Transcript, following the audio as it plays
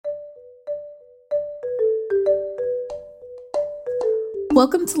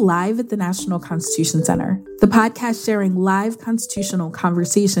Welcome to Live at the National Constitution Center, the podcast sharing live constitutional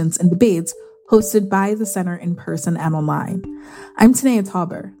conversations and debates hosted by the center in person and online. I'm Tanea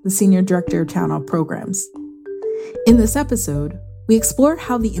Tauber, the Senior Director of Town Hall Programs. In this episode, we explore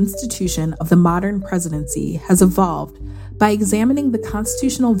how the institution of the modern presidency has evolved by examining the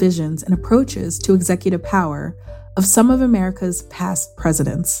constitutional visions and approaches to executive power of some of America's past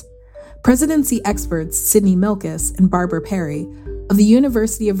presidents. Presidency experts Sidney Milkis and Barbara Perry of the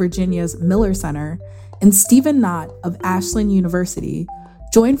University of Virginia's Miller Center and Stephen Knott of Ashland University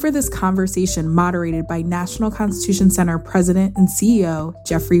joined for this conversation moderated by National Constitution Center President and CEO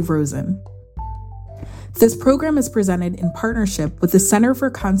Jeffrey Rosen. This program is presented in partnership with the Center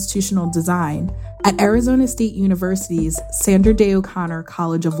for Constitutional Design at Arizona State University's Sandra Day O'Connor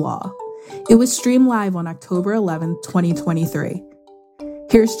College of Law. It was streamed live on October 11, 2023.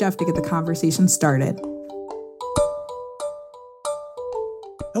 Here's Jeff to get the conversation started.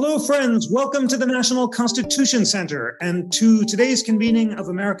 Hello, friends. Welcome to the National Constitution Center and to today's convening of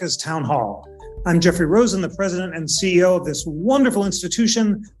America's Town Hall. I'm Jeffrey Rosen, the president and CEO of this wonderful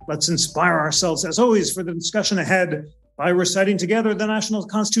institution. Let's inspire ourselves, as always, for the discussion ahead by reciting together the National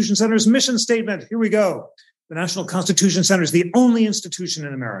Constitution Center's mission statement. Here we go. The National Constitution Center is the only institution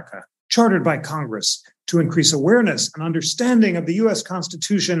in America chartered by Congress to increase awareness and understanding of the U.S.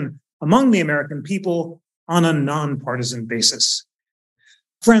 Constitution among the American people on a nonpartisan basis.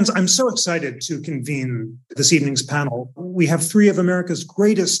 Friends, I'm so excited to convene this evening's panel. We have three of America's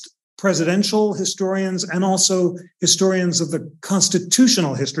greatest presidential historians and also historians of the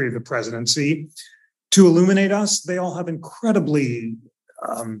constitutional history of the presidency to illuminate us. They all have incredibly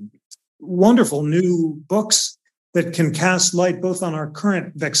wonderful new books that can cast light both on our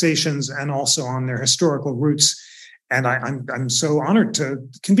current vexations and also on their historical roots. And I'm so honored to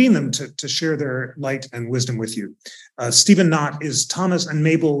convene them to share their light and wisdom with you. Stephen Knott is Thomas and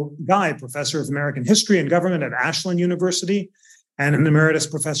Mabel Guy Professor of American History and Government at Ashland University and an Emeritus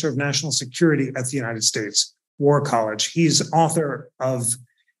Professor of National Security at the United States War College. He's author of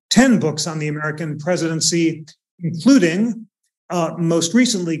 10 books on the American presidency, including most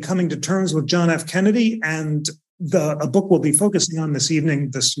recently Coming to Terms with John F. Kennedy, and a book we'll be focusing on this evening,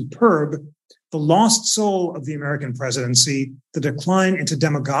 the superb The Lost Soul of the American Presidency, The Decline into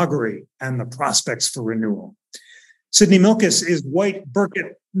Demagoguery and the Prospects for Renewal. Sidney Milkis is White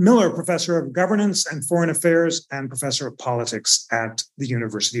Burkett Miller Professor of Governance and Foreign Affairs and Professor of Politics at the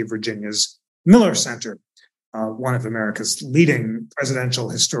University of Virginia's Miller Center, one of America's leading presidential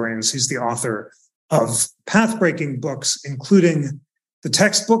historians. He's the author of path-breaking books, including the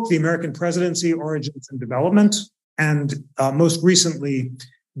textbook, The American Presidency, Origins and Development, and most recently,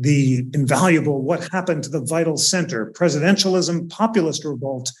 the invaluable What Happened to the Vital Center, Presidentialism, Populist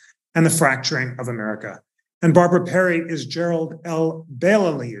Revolt, and the Fracturing of America. And Barbara Perry is Gerald L.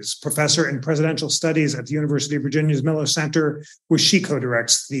 Bailey's Professor in Presidential Studies at the University of Virginia's Miller Center, where she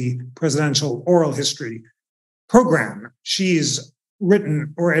co-directs the Presidential Oral History program. She's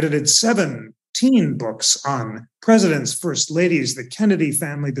written or edited 17 books on presidents, first ladies, the Kennedy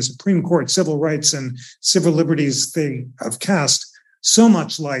family, the Supreme Court, civil rights and civil liberties. They have cast so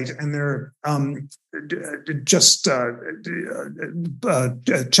much light, and they're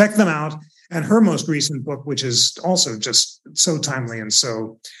check them out. And her most recent book, which is also just so timely and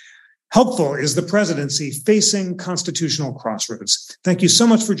so helpful, is The Presidency: Facing Constitutional Crossroads. Thank you so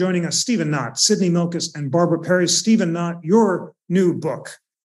much for joining us, Stephen Knott, Sidney Milkis, and Barbara Perry. Stephen Knott, your new book,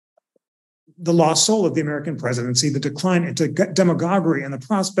 The Lost Soul of the American Presidency, The Decline into Demagoguery and the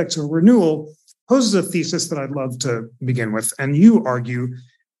Prospects of Renewal, poses a thesis that I'd love to begin with. And you argue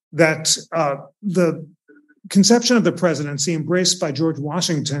that the conception of the presidency embraced by George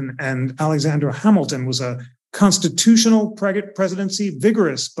Washington and Alexander Hamilton was a constitutional presidency,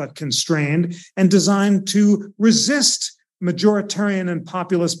 vigorous but constrained, and designed to resist majoritarian and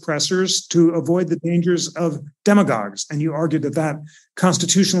populist pressures to avoid the dangers of demagogues. And you argued that that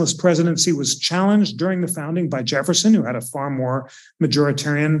constitutionalist presidency was challenged during the founding by Jefferson, who had a far more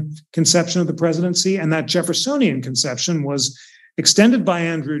majoritarian conception of the presidency, and that Jeffersonian conception was extended by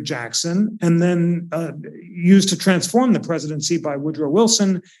Andrew Jackson and then used to transform the presidency by Woodrow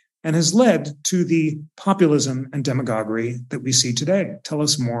Wilson, and has led to the populism and demagoguery that we see today. Tell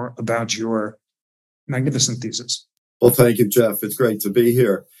us more about your magnificent thesis. Well, thank you, Jeff. It's great to be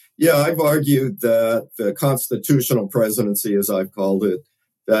here. Yeah, I've argued that the constitutional presidency, as I've called it,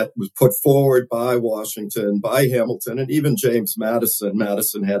 that was put forward by Washington, by Hamilton, and even James Madison.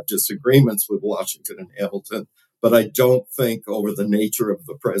 Madison had disagreements with Washington and Hamilton, but I don't think over the nature of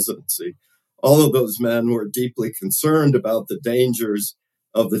the presidency. All of those men were deeply concerned about the dangers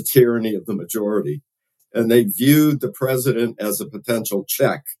of the tyranny of the majority. and they viewed the president as a potential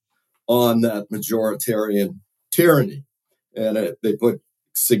check on that majoritarian tyranny. And they put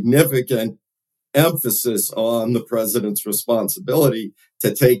significant emphasis on the president's responsibility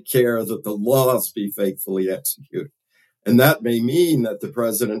to take care that the laws be faithfully executed. And that may mean that the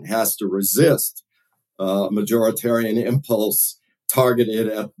president has to resist majoritarian impulse targeted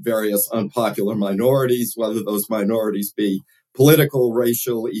at various unpopular minorities, whether those minorities be political,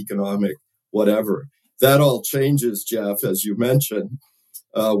 racial, economic, whatever. That all changes, Jeff, as you mentioned,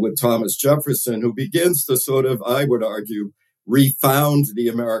 with Thomas Jefferson, who begins to sort of, I would argue, refound the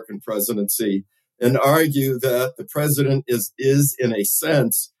American presidency and argue that the president is in a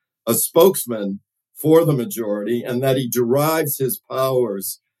sense, a spokesman for the majority, and that he derives his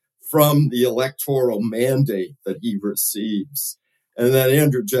powers from the electoral mandate that he receives. And that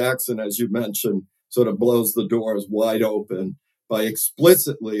Andrew Jackson, as you mentioned, sort of blows the doors wide open by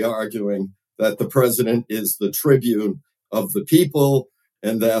explicitly arguing that the president is the tribune of the people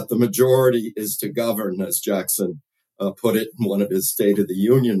and that the majority is to govern, as Jackson put it in one of his State of the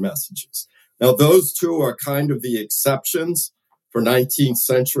Union messages. Now, those two are kind of the exceptions for 19th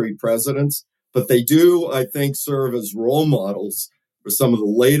century presidents, but they do, I think, serve as role models for some of the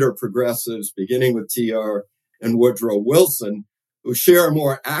later progressives, beginning with TR and Woodrow Wilson, who share a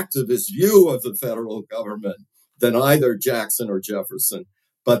more activist view of the federal government than either Jackson or Jefferson.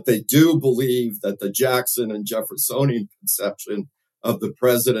 But they do believe that the Jackson and Jeffersonian conception of the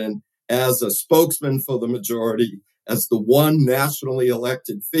president as a spokesman for the majority, as the one nationally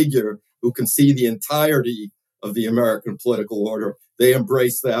elected figure who can see the entirety of the American political order, they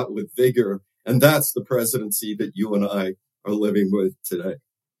embrace that with vigor. And that's the presidency that you and I are living with today.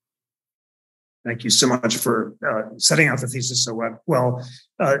 Thank you so much for setting out the thesis so well.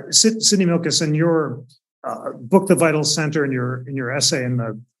 Sidney Milkis, in your book, The Vital Center, in your essay in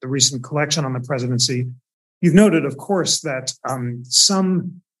the recent collection on the presidency, you've noted, of course, that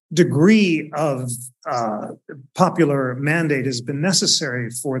some degree of popular mandate has been necessary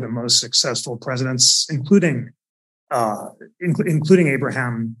for the most successful presidents, including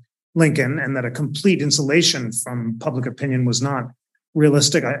Abraham Lincoln, and that a complete insulation from public opinion was not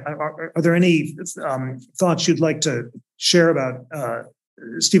realistic. Are there any thoughts you'd like to share about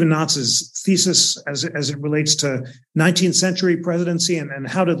Stephen Knotz's thesis as it relates to 19th century presidency, and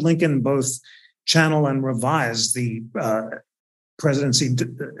how did Lincoln both channel and revise the presidency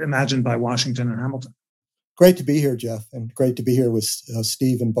imagined by Washington and Hamilton? Great to be here, Jeff, and great to be here with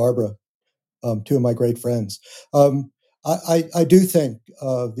Steve and Barbara, two of my great friends. I do think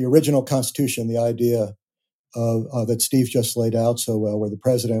the original Constitution, the idea that Steve just laid out so well, where the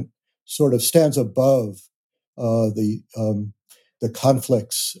president sort of stands above the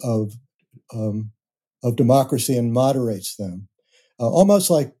conflicts of democracy and moderates them, almost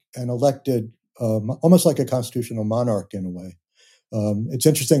like an elected, almost like a constitutional monarch in a way. It's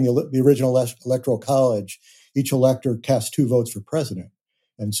interesting, the original Electoral College, each elector cast 2 votes for president.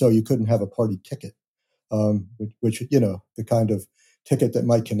 And so you couldn't have a party ticket, which, the kind of ticket that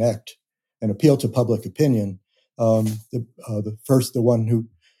might connect and appeal to public opinion. The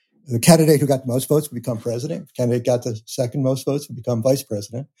candidate who got the most votes would become president. The candidate got the second most votes would become vice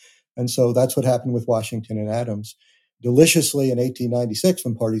president. And so that's what happened with Washington and Adams. Deliciously, in 1896,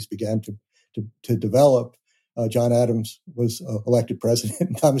 when parties began to develop, John Adams was elected president,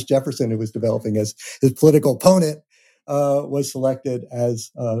 and Thomas Jefferson, who was developing as his political opponent, was elected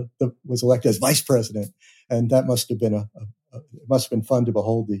as vice president, and that must have been fun to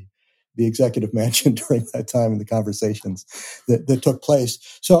behold the executive mansion during that time and the conversations that took place.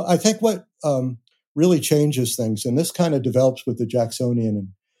 So I think what really changes things, and this kind of develops with the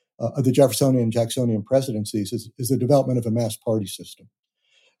Jeffersonian and Jacksonian presidencies, is the development of a mass party system.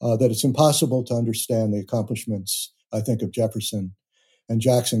 That it's impossible to understand the accomplishments, I think, of Jefferson and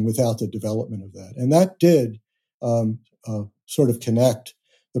Jackson without the development of that. And that did sort of connect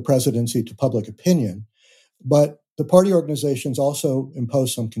the presidency to public opinion. But the party organizations also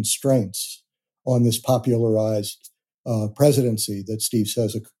impose some constraints on this popularized presidency that Steve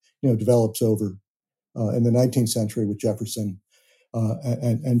says, develops over in the 19th century with Jefferson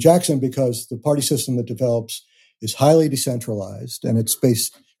and Jackson, because the party system that develops is highly decentralized and it's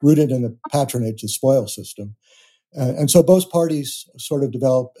rooted in the patronage, the spoil system. And so both parties sort of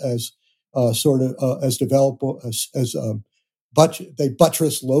develop they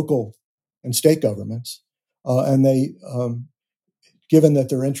buttress local and state governments. And they, given that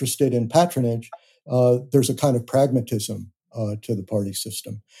they're interested in patronage, there's a kind of pragmatism to the party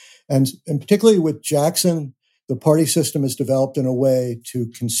system. And particularly with Jackson, the party system is developed in a way to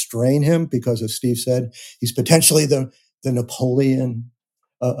constrain him because, as Steve said, he's potentially the Napoleon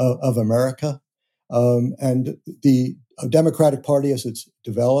of America. And the Democratic Party, as it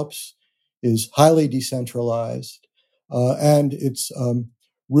develops, is highly decentralized, and its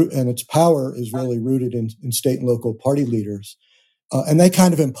power is really rooted in state and local party leaders, and they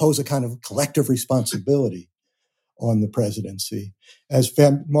kind of impose a kind of collective responsibility on the presidency. As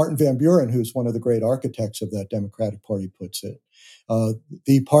Martin Van Buren, who's one of the great architects of that Democratic Party, puts it,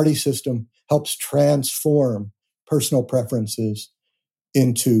 the party system helps transform personal preferences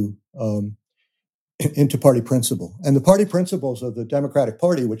into party principle. And the party principles of the Democratic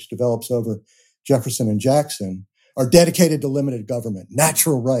Party, which develops over Jefferson and Jackson, are dedicated to limited government,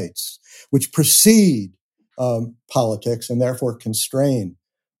 natural rights, which precede politics and therefore constrain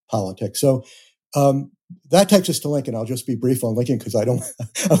politics. So that takes us to Lincoln. I'll just be brief on Lincoln because I want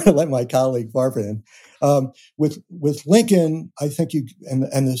to let my colleague Barbara in. With Lincoln, I think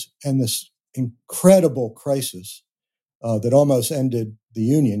this incredible crisis that almost ended the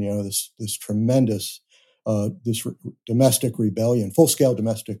Union. This tremendous domestic rebellion, full-scale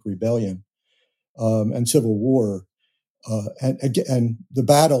domestic rebellion, and civil war, and the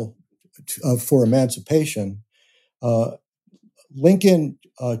battle for emancipation. Lincoln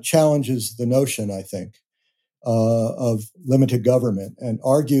challenges the notion, I think, of limited government and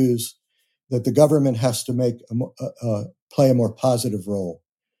argues that the government has to play a more positive role,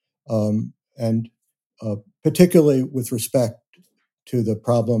 and particularly with respect to the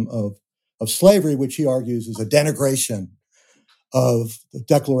problem of slavery, which he argues is a denigration of the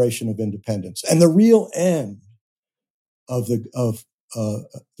Declaration of Independence and the real end of the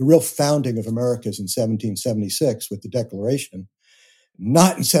real founding of America is in 1776 with the Declaration,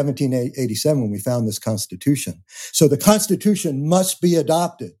 not in 1787 when we found this Constitution. So the Constitution must be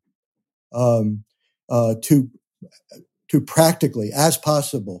adopted to practically, as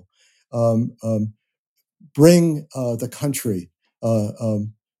possible, bring the country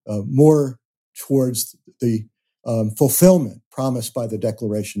more towards the fulfillment promised by the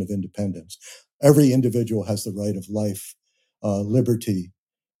Declaration of Independence. Every individual has the right of life, liberty,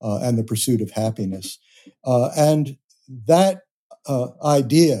 and the pursuit of happiness. And that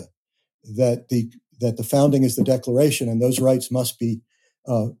idea that the founding is the Declaration and those rights must be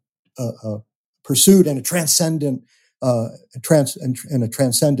pursued in a transcendent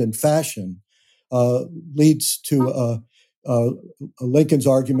fashion leads to Lincoln's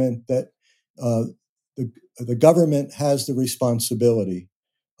argument that the government has the responsibility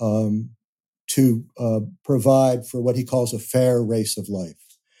to provide for what he calls a fair race of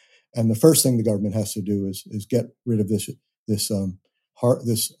life, and the first thing the government has to do is get rid of this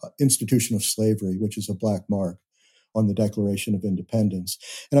institution of slavery, which is a black mark on the Declaration of Independence.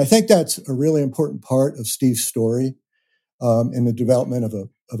 And I think that's a really important part of Steve's story in the development of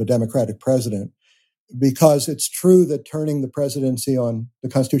a Democratic president, because it's true that turning the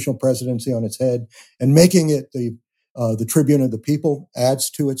constitutional presidency on its head and making it the tribune of the people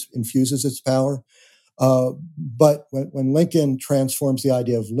infuses its power. But when Lincoln transforms the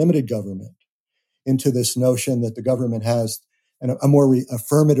idea of limited government into this notion that the government has a more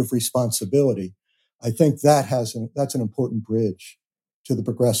affirmative responsibility, I think that's an important bridge to the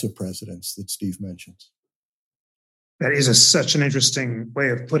progressive presidents that Steve mentions. That is such an interesting way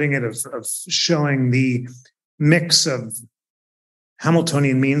of putting it, of showing the mix of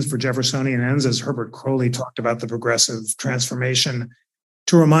Hamiltonian means for Jeffersonian ends, as Herbert Crowley talked about the progressive transformation,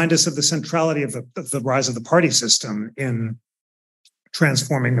 to remind us of the centrality of the rise of the party system in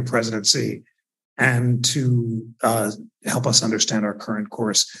transforming the presidency and to help us understand our current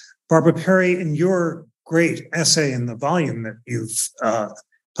course. Barbara Perry, in your great essay in the volume that you've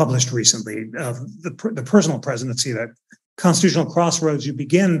published recently, the personal presidency, that constitutional crossroads, you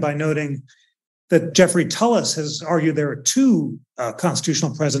begin by noting that Jeffrey Tullis has argued there are two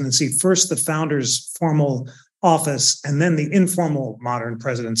constitutional presidency: first, the founder's formal office, and then the informal modern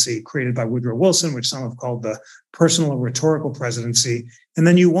presidency created by Woodrow Wilson, which some have called the personal or rhetorical presidency. And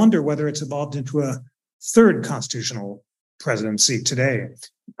then you wonder whether it's evolved into a third constitutional presidency today.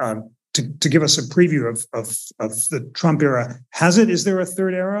 To give us a preview of the Trump era, is there a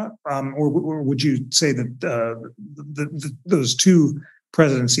third era? Or would you say that those two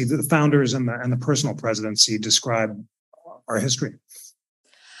presidencies, the founders and the personal presidency, describe our history?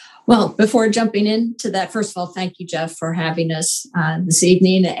 Well, before jumping into that, first of all, thank you, Jeff, for having us this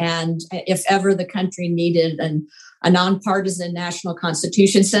evening. And if ever the country needed a nonpartisan National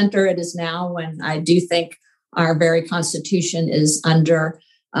Constitution Center, it is now, when I do think our very Constitution is under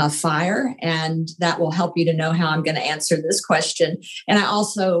fire, and that will help you to know how I'm going to answer this question. And I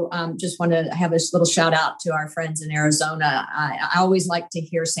also just want to have a little shout out to our friends in Arizona. I always like to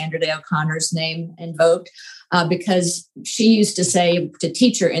hear Sandra Day O'Connor's name invoked because she used to say to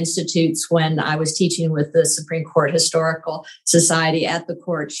teacher institutes when I was teaching with the Supreme Court Historical Society at the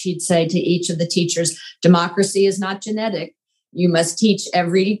court, she'd say to each of the teachers, democracy is not genetic. You must teach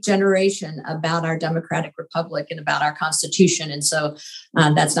every generation about our democratic republic and about our Constitution. And so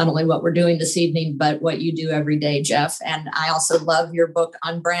that's not only what we're doing this evening, but what you do every day, Jeff. And I also love your book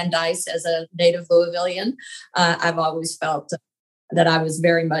on Brandeis as a native Louisvillian. I've always felt that I was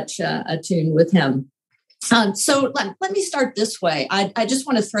very much attuned with him. So let me start this way. I just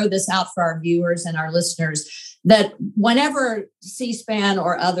want to throw this out for our viewers and our listeners that whenever C-SPAN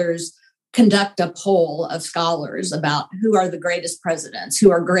or others conduct a poll of scholars about who are the greatest presidents,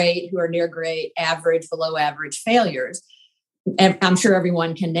 who are great, who are near great, average, below average failures, and I'm sure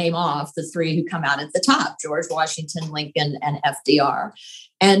everyone can name off the three who come out at the top, George Washington, Lincoln, and FDR.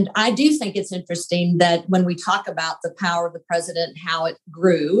 And I do think it's interesting that when we talk about the power of the president, how it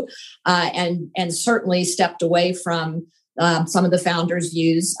grew, and certainly stepped away from some of the founders'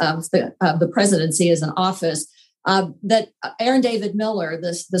 views of the presidency as an office, that Aaron David Miller,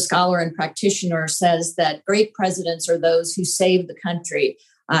 the scholar and practitioner, says that great presidents are those who save the country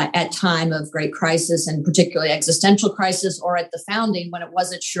at time of great crisis, and particularly existential crisis, or at the founding when it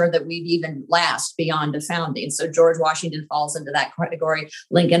wasn't sure that we'd even last beyond a founding. So George Washington falls into that category.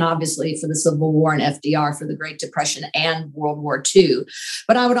 Lincoln, obviously, for the Civil War, and FDR for the Great Depression and World War II.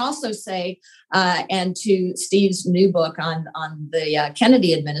 But I would also say, and to Steve's new book on the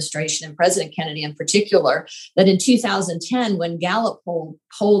Kennedy administration and President Kennedy in particular, that in 2010, when Gallup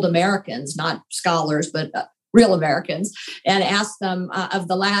polled Americans, not scholars, but real Americans, and asked them of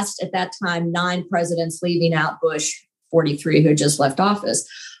the last, at that time, 9 presidents, leaving out Bush, 43, who had just left office,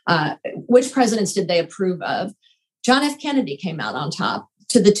 which presidents did they approve of? John F. Kennedy came out on top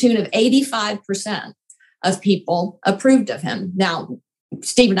to the tune of 85% of people approved of him. Now,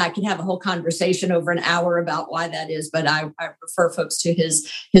 Steve and I can have a whole conversation over an hour about why that is, but I refer folks to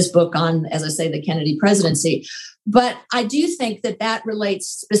his book on, as I say, the Kennedy presidency. But I do think that relates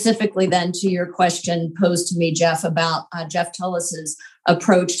specifically then to your question posed to me, Jeff, about Jeff Tullis's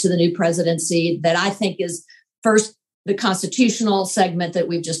approach to the new presidency, that I think is first the constitutional segment that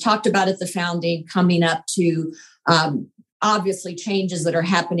we've just talked about at the founding, coming up to obviously changes that are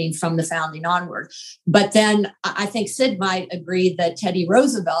happening from the founding onward. But then I think Sid might agree that Teddy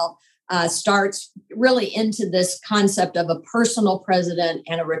Roosevelt starts really into this concept of a personal president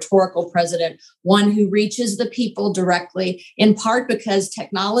and a rhetorical president, one who reaches the people directly, in part because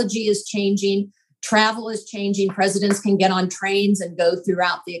technology is changing, travel is changing, presidents can get on trains and go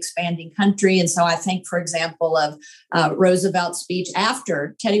throughout the expanding country. And so I think, for example, of Teddy Roosevelt's speech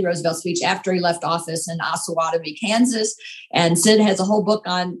after he left office in Osawatomie, Kansas. And Sid has a whole book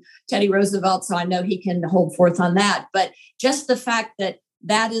on Teddy Roosevelt, so I know he can hold forth on that. But just the fact that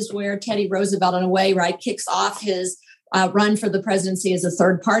is where Teddy Roosevelt, in a way, right, kicks off his run for the presidency as a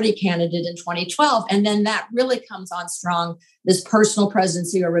third-party candidate in 2012. And then that really comes on strong, this personal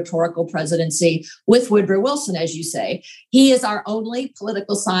presidency or rhetorical presidency with Woodrow Wilson, as you say. He is our only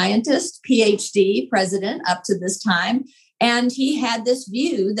political scientist, PhD president up to this time. And he had this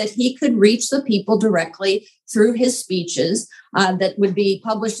view that he could reach the people directly through his speeches that would be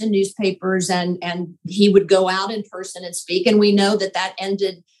published in newspapers, and he would go out in person and speak. And we know that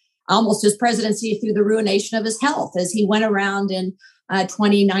ended almost his presidency through the ruination of his health, as he went around in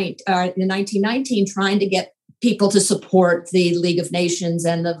 1919 trying to get people to support the League of Nations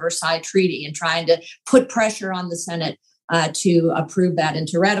and the Versailles Treaty, and trying to put pressure on the Senate to approve that and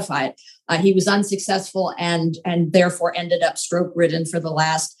to ratify it. He was unsuccessful and therefore ended up stroke-ridden for the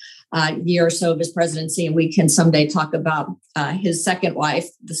last year or so of his presidency. And we can someday talk about his second wife,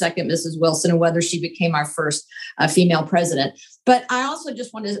 the second Mrs. Wilson, and whether she became our first female president. But I also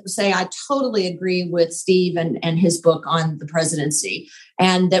just want to say I totally agree with Steve and his book on the presidency,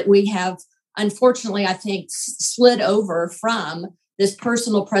 and that we have, unfortunately, I think, slid over from this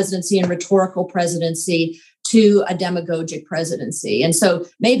personal presidency and rhetorical presidency to a demagogic presidency. And so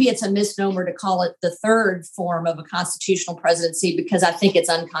maybe it's a misnomer to call it the third form of a constitutional presidency, because I think it's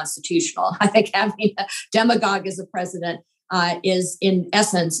unconstitutional. I think having a demagogue as a president is in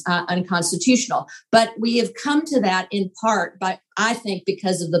essence unconstitutional. But we have come to that in part by, I think,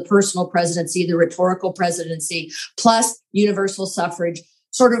 because of the personal presidency, the rhetorical presidency, plus universal suffrage,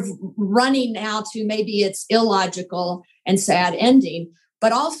 sort of running now to maybe its illogical and sad ending.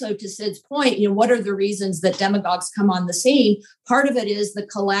 But also, to Sid's point, what are the reasons that demagogues come on the scene? Part of it is the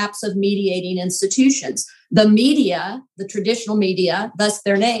collapse of mediating institutions. The media, the traditional media, thus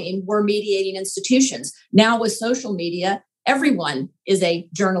their name, were mediating institutions. Now with social media, everyone is a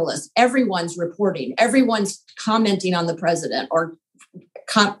journalist. Everyone's reporting. Everyone's commenting on the president or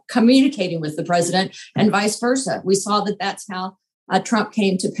communicating with the president, and vice versa. We saw that that's how Trump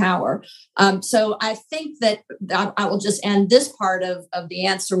came to power. So I think that I will just end this part of the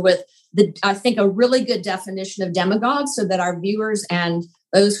answer with I think a really good definition of demagogue, so that our viewers and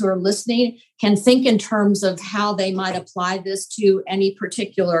those who are listening can think in terms of how they might apply this to any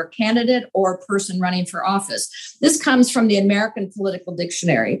particular candidate or person running for office. This comes from the American Political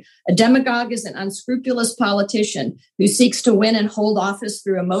Dictionary. A demagogue is an unscrupulous politician who seeks to win and hold office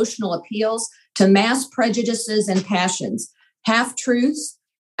through emotional appeals to mass prejudices and passions. Half-truths,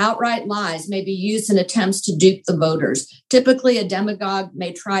 outright lies may be used in attempts to dupe the voters. Typically, a demagogue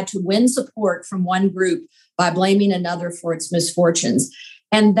may try to win support from one group by blaming another for its misfortunes.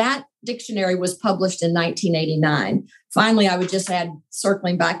 And that dictionary was published in 1989. Finally, I would just add,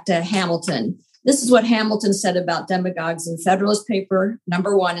 circling back to Hamilton, this is what Hamilton said about demagogues in Federalist Paper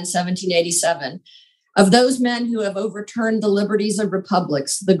number 1 in 1787. Of those men who have overturned the liberties of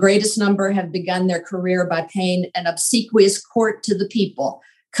republics, the greatest number have begun their career by paying an obsequious court to the people,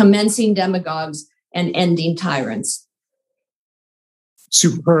 commencing demagogues and ending tyrants.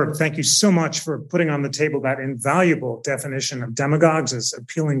 Superb. Thank you so much for putting on the table that invaluable definition of demagogues as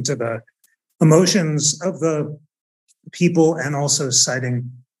appealing to the emotions of the people and also citing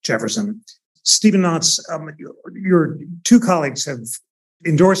Jefferson. Stephen Knotts, your two colleagues have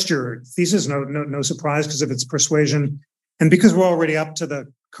endorsed your thesis. No surprise because of its persuasion, and because we're already up to the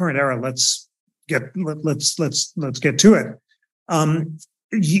current era. Let's get to it.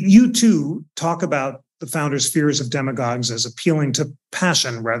 You too talk about the founders' fears of demagogues as appealing to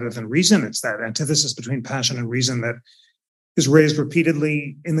passion rather than reason. It's that antithesis between passion and reason that is raised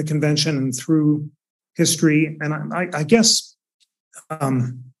repeatedly in the convention and through history. And I guess,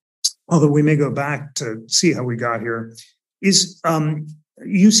 although we may go back to see how we got here, is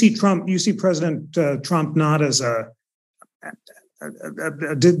you see President Trump not as a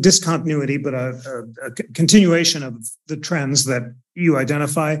discontinuity, but a continuation of the trends that you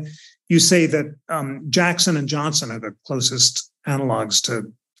identify. You say that Jackson and Johnson are the closest analogs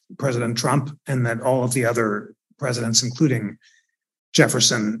to President Trump, and that all of the other presidents, including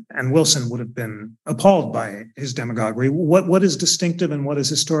Jefferson and Wilson, would have been appalled by his demagoguery. What is distinctive and what is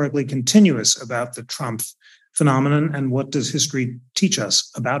historically continuous about the Trump phenomenon, and what does history teach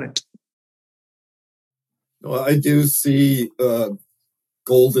us about it? Well, I do see a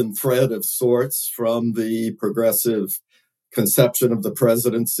golden thread of sorts from the progressive conception of the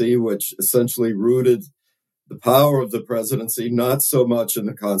presidency, which essentially rooted the power of the presidency not so much in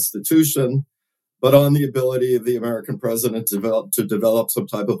the Constitution, but on the ability of the American president to develop some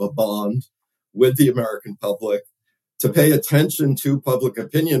type of a bond with the American public, to pay attention to public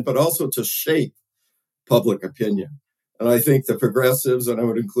opinion, but also to shape public opinion. And I think the progressives, and I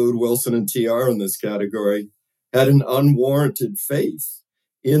would include Wilson and TR in this category, had an unwarranted faith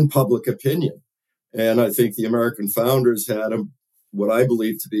in public opinion. And I think the American founders had what I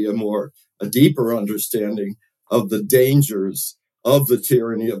believe to be a deeper understanding of the dangers of the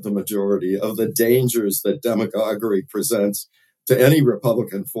tyranny of the majority, of the dangers that demagoguery presents to any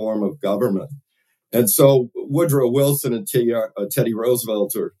Republican form of government. And so Woodrow Wilson and Teddy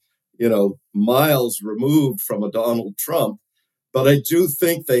Roosevelt are, miles removed from a Donald Trump, but I do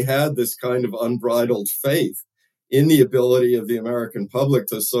think they had this kind of unbridled faith in the ability of the American public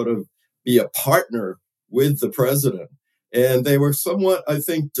to sort of be a partner with the president. And they were somewhat, I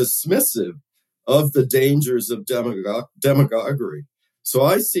think, dismissive of the dangers of demagoguery. So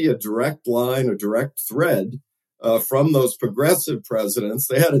I see a direct line, a direct thread from those progressive presidents.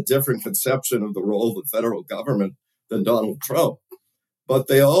 They had a different conception of the role of the federal government than Donald Trump, but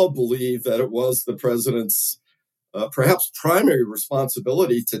they all believed that it was the president's perhaps primary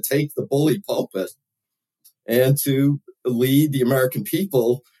responsibility to take the bully pulpit and to lead the American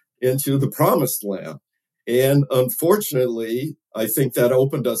people into the promised land. And unfortunately, I think that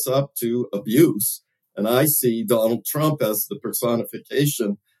opened us up to abuse. And I see Donald Trump as the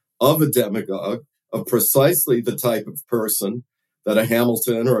personification of a demagogue, of precisely the type of person that a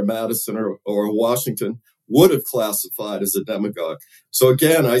Hamilton or a Madison or a Washington would have classified as a demagogue. So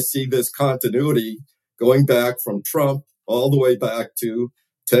again, I see this continuity going back from Trump all the way back to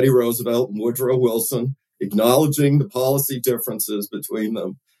Teddy Roosevelt and Woodrow Wilson, acknowledging the policy differences between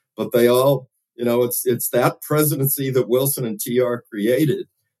them. But they all, it's that presidency that Wilson and TR created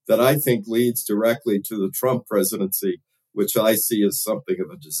that I think leads directly to the Trump presidency, which I see as something of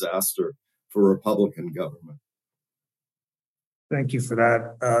a disaster for Republican government. Thank you for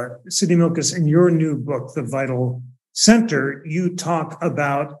that. Sidney Milkus, in your new book, The Vital Center, you talk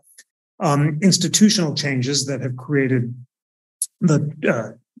about institutional changes that have created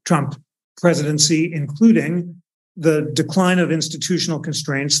the Trump presidency, including the decline of institutional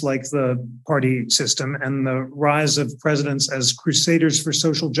constraints like the party system and the rise of presidents as crusaders for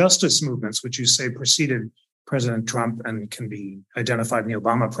social justice movements, which you say preceded President Trump and can be identified in the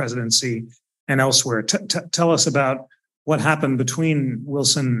Obama presidency and elsewhere. Tell us about what happened between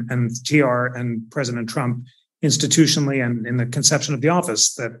Wilson and TR and President Trump institutionally and in the conception of the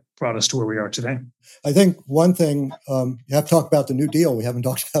office that brought us to where we are today. I think one thing, you have to talk about the New Deal. We haven't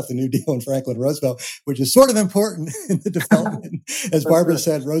talked about the New Deal and Franklin Roosevelt, which is sort of important in the development. As Barbara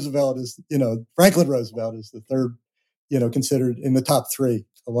said, Franklin Roosevelt is the third, considered in the top three,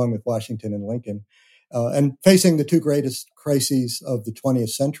 along with Washington and Lincoln. And facing the two greatest crises of the 20th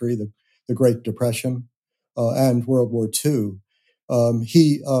century, the Great Depression and World War II,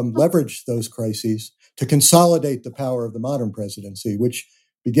 he leveraged those crises to consolidate the power of the modern presidency, which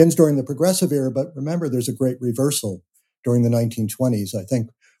begins during the Progressive era. But remember, there's a great reversal during the 1920s. I think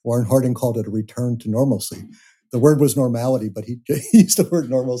Warren Harding called it a return to normalcy. The word was normality, but he used the word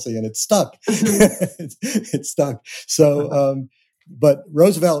normalcy, and it stuck. It stuck. So, but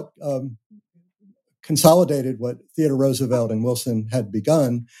Roosevelt consolidated what Theodore Roosevelt and Wilson had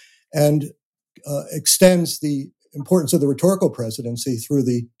begun, and extends the importance of the rhetorical presidency through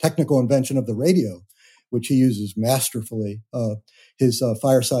the technical invention of the radio, which he uses masterfully. His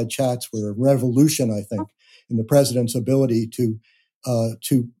fireside chats were a revolution, I think, in the president's ability to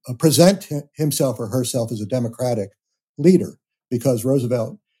present himself or herself as a democratic leader, because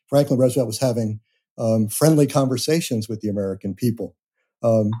Franklin Roosevelt was having friendly conversations with the American people,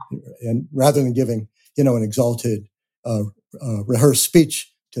 and rather than giving, an exalted, rehearsed speech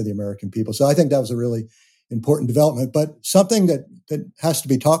to the American people. So I think that was a really important development. But something that has to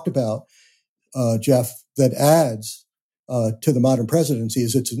be talked about, Jeff, that adds to the modern presidency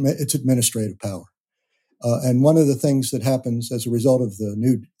is its administrative power. And one of the things that happens as a result of the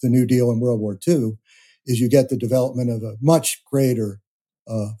New Deal in World War II is you get the development of a much greater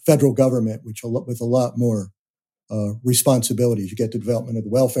federal government, with a lot more responsibilities. You get the development of the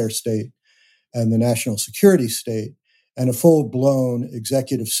welfare state and the national security state, and a full-blown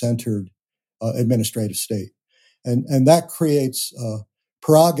executive-centered administrative state. And that creates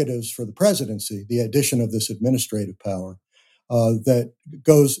prerogatives for the presidency, the addition of this administrative power that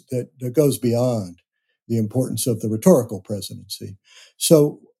goes beyond the importance of the rhetorical presidency.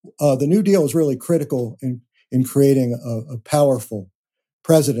 So the New Deal is really critical in creating a powerful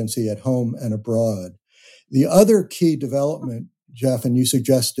presidency at home and abroad. The other key development, Jeff, and you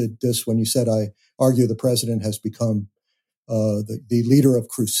suggested this when you said, I argue the president has become the leader of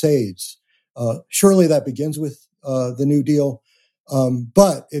crusades. Surely that begins with the New Deal,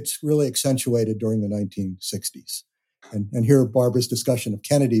 but it's really accentuated during the 1960s. And here Barbara's discussion of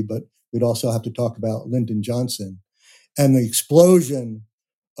Kennedy, but we'd also have to talk about Lyndon Johnson and the explosion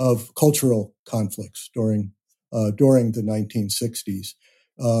of cultural conflicts during the 1960s.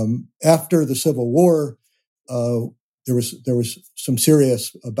 After the Civil War, there was some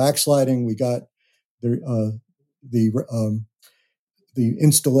serious backsliding. We got the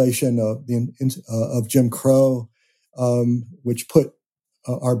installation of Jim Crow, which put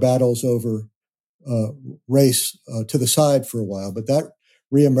our battles over race to the side for a while, but that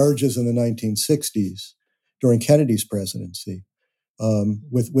reemerges in the 1960s during Kennedy's presidency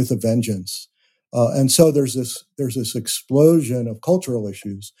with a vengeance. And so there's this explosion of cultural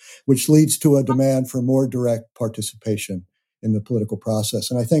issues, which leads to a demand for more direct participation in the political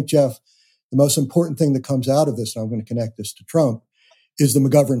process. And I think, Jeff, the most important thing that comes out of this, and I'm going to connect this to Trump, is the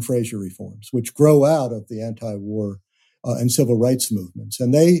McGovern-Fraser reforms, which grow out of the anti-war and civil rights movements.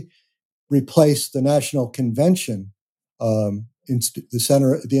 And they replace the National Convention, the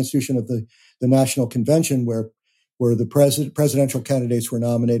institution of the National Convention, where the presidential candidates were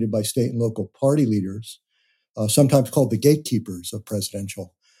nominated by state and local party leaders, sometimes called the gatekeepers of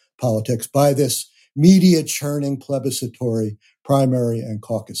presidential politics, by this media-churning plebiscitary primary and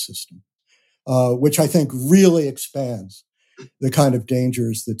caucus system, which I think really expands the kind of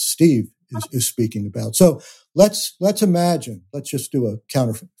dangers that Steve is speaking about. So let's imagine, let's just do a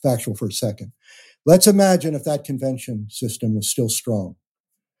counterfactual for a second. Let's imagine if that convention system was still strong.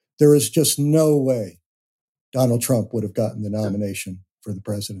 There is just no way Donald Trump would have gotten the nomination for the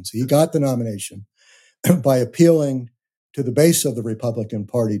presidency. He got the nomination by appealing to the base of the Republican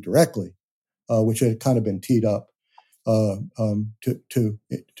Party directly, which had kind of been teed up to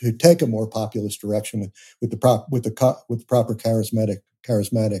take a more populist direction with the proper charismatic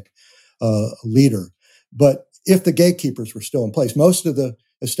leader. But if the gatekeepers were still in place. Most of the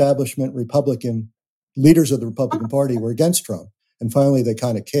establishment Republican leaders of the Republican Party were against Trump. And finally, they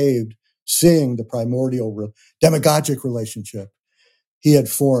kind of caved, seeing the primordial demagogic relationship he had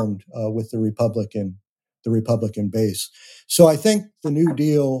formed with the Republican base. So I think the New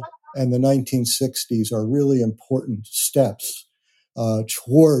Deal and the 1960s are really important steps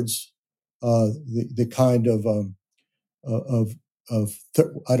towards the kind of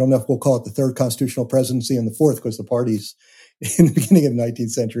I don't know if we'll call it the third constitutional presidency and the fourth, because the parties in the beginning of the 19th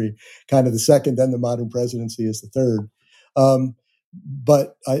century, kind of the second, then the modern presidency is the third.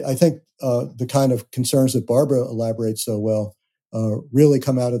 But I think the kind of concerns that Barbara elaborates so well really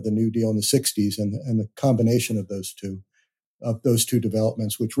come out of the New Deal in the 60s and the combination of those two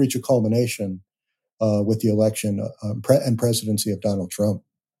developments, which reach a culmination with the election and presidency of Donald Trump.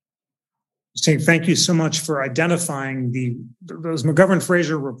 Thank you so much for identifying those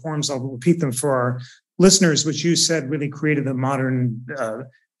McGovern-Fraser reforms. I'll repeat them for our listeners, which you said really created the modern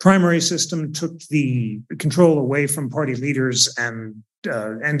primary system, took the control away from party leaders, and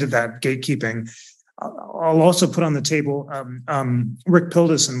ended that gatekeeping. I'll also put on the table Rick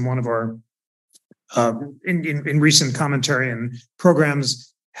Pildes, one of our in recent commentary and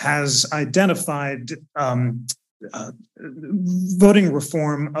programs, has identified voting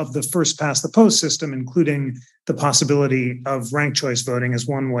reform of the first past the post system, including the possibility of ranked choice voting as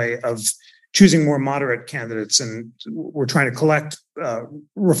one way of choosing more moderate candidates. And we're trying to collect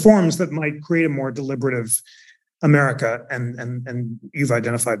reforms that might create a more deliberative America, and you've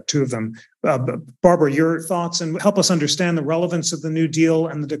identified two of them. Barbara, your thoughts, and help us understand the relevance of the New Deal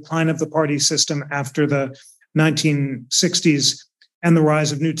and the decline of the party system after the 1960s, and the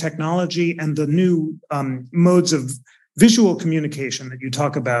rise of new technology and the new modes of visual communication that you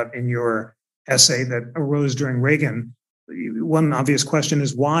talk about in your essay that arose during Reagan. One obvious question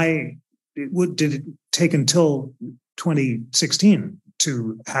is why did it take until 2016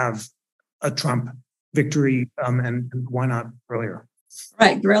 to have a Trump victory, and why not earlier?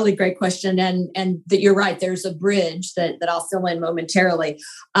 Right, really great question, and that you're right. There's a bridge that I'll fill in momentarily.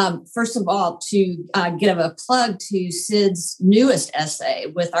 First of all, to give a plug to Sid's newest essay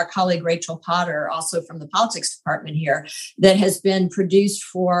with our colleague Rachel Potter, also from the politics department here, that has been produced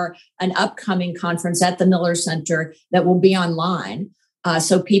for an upcoming conference at the Miller Center that will be online,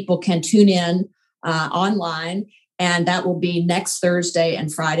 so people can tune in online. And that will be next Thursday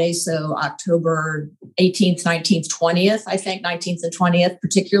and Friday. So October 18th, 19th, 20th, I think 19th and 20th,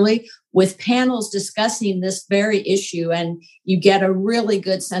 particularly, with panels discussing this very issue. And you get a really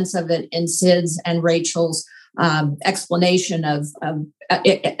good sense of it in Sid's and Rachel's explanation of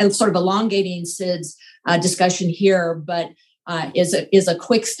sort of elongating Sid's discussion here, but is a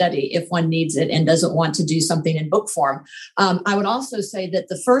quick study if one needs it and doesn't want to do something in book form. I would also say that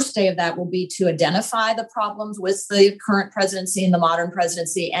the first day of that will be to identify the problems with the current presidency and the modern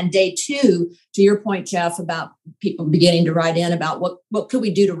presidency. And day two, to your point, Jeff, about people beginning to write in about what could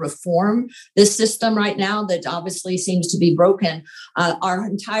we do to reform this system right now that obviously seems to be broken. Our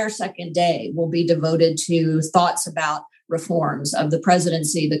entire second day will be devoted to thoughts about reforms of the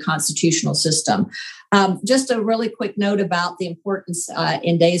presidency, the constitutional system. Just a really quick note about the importance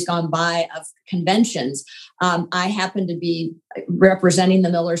in days gone by of conventions. I happen to be representing the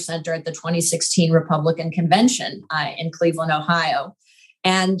Miller Center at the 2016 Republican Convention in Cleveland, Ohio.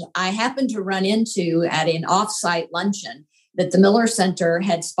 And I happened to run into at an off-site luncheon that the Miller Center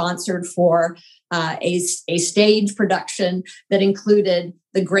had sponsored for a stage production that included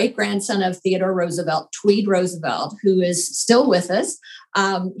the great-grandson of Theodore Roosevelt, Tweed Roosevelt, who is still with us.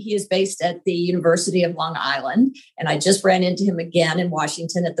 He is based at the University of Long Island, and I just ran into him again in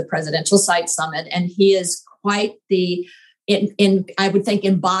Washington at the Presidential Site Summit, and he is quite the I would think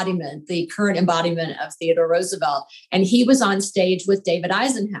the current embodiment of Theodore Roosevelt. And he was on stage with David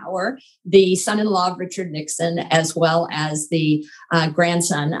Eisenhower, the son-in-law of Richard Nixon, as well as the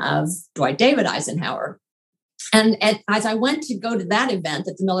grandson of Dwight David Eisenhower. And as I went to go to that event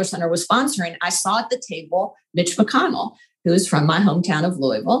that the Miller Center was sponsoring, I saw at the table Mitch McConnell, who is from my hometown of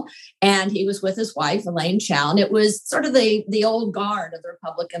Louisville, and he was with his wife, Elaine Chao, and it was sort of the old guard of the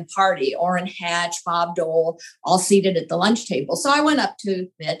Republican Party, Orrin Hatch, Bob Dole, all seated at the lunch table. So I went up to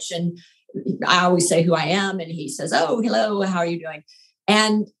Mitch, and I always say who I am, and he says, "Oh, hello, how are you doing?"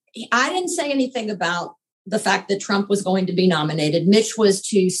 And I didn't say anything about the fact that Trump was going to be nominated. Mitch was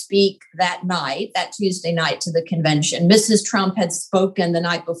to speak that night, that Tuesday night, to the convention. Mrs. Trump had spoken the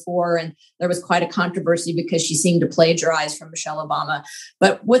night before, and there was quite a controversy because she seemed to plagiarize from Michelle Obama.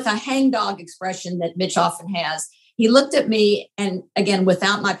 But with a hangdog expression that Mitch often has, he looked at me, and again,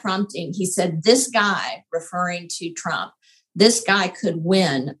 without my prompting, he said, "This guy," referring to Trump, "this guy could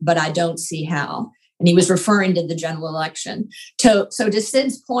win, but I don't see how." And he was referring to the general election. So to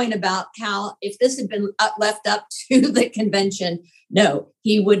Sid's point about how if this had been left up to the convention, no,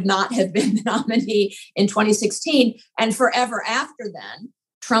 he would not have been the nominee in 2016. And forever after then,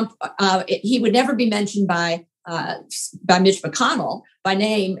 Trump, he would never be mentioned by Mitch McConnell by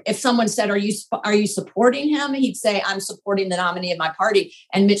name. If someone said, are you supporting him? He'd say, I'm supporting the nominee of my party.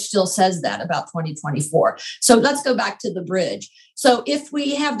 And Mitch still says that about 2024. So let's go back to the bridge. So if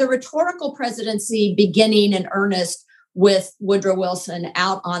we have the rhetorical presidency beginning in earnest with Woodrow Wilson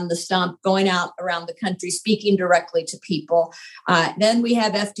out on the stump, going out around the country, speaking directly to people. Then we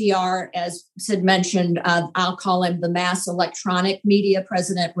have FDR, as Sid mentioned, I'll call him the mass electronic media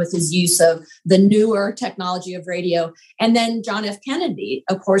president with his use of the newer technology of radio. And then John F. Kennedy,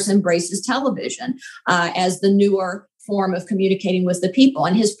 of course, embraces television as the newer form of communicating with the people.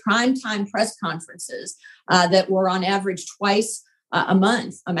 And his primetime press conferences that were on average twice a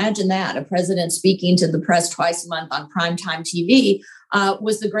month. Imagine that, a president speaking to the press twice a month on primetime TV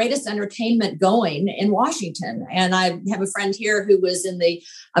was the greatest entertainment going in Washington. And I have a friend here who was a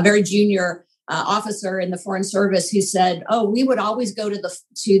very junior officer in the Foreign Service who said, "Oh, we would always go to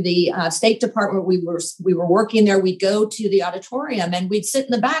the State Department. We were working there. We'd go to the auditorium and we'd sit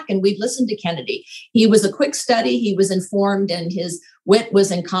in the back and we'd listen to Kennedy. He was a quick study. He was informed and his wit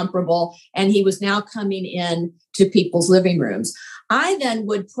was incomparable. And he was now coming in to people's living rooms." I then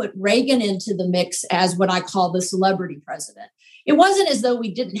would put Reagan into the mix as what I call the celebrity president. It wasn't as though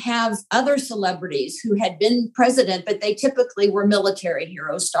we didn't have other celebrities who had been president, but they typically were military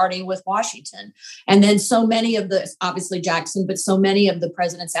heroes, starting with Washington. And then so many of obviously Jackson, but so many of the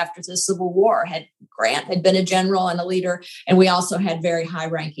presidents after the Civil War Grant had been a general and a leader, and we also had very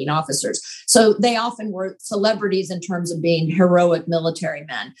high-ranking officers. So they often were celebrities in terms of being heroic military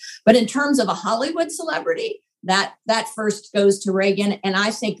men. But in terms of a Hollywood celebrity, that first goes to Reagan. And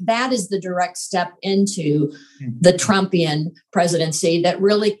I think that is the direct step into the Trumpian presidency that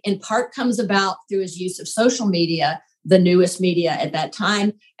really in part comes about through his use of social media, the newest media at that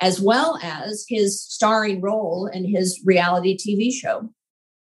time, as well as his starring role in his reality TV show.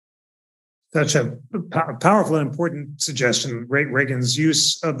 Such a powerful and important suggestion. Reagan's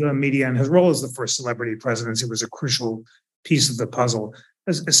use of the media and his role as the first celebrity presidency was a crucial piece of the puzzle.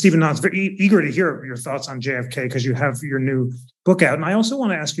 As Stephen nods, very eager to hear your thoughts on JFK because you have your new book out. And I also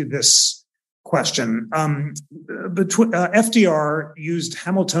want to ask you this question. FDR used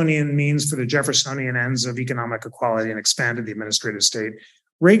Hamiltonian means for the Jeffersonian ends of economic equality and expanded the administrative state.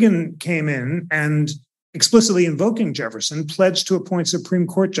 Reagan came in and, explicitly invoking Jefferson, pledged to appoint Supreme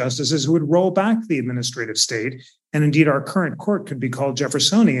Court justices who would roll back the administrative state. And indeed, our current court could be called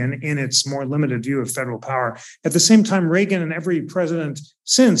Jeffersonian in its more limited view of federal power. At the same time, Reagan and every president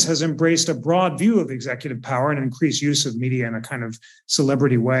since has embraced a broad view of executive power and increased use of media in a kind of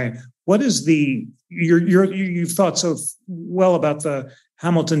celebrity way. What is you've thought so well about the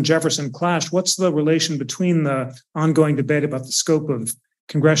Hamilton-Jefferson clash. What's the relation between the ongoing debate about the scope of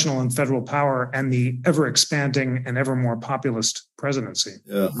congressional and federal power and the ever-expanding and ever more populist presidency?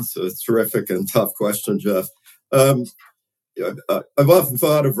 Yeah, it's a terrific and tough question, Jeff. I've often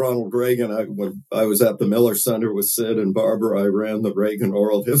thought of Ronald Reagan. When I was at the Miller Center with Sid and Barbara, I ran the Reagan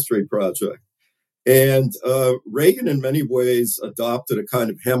Oral History Project. And Reagan, in many ways, adopted a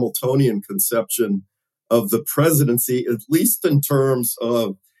kind of Hamiltonian conception of the presidency, at least in terms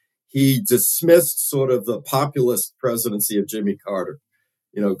of he dismissed sort of the populist presidency of Jimmy Carter.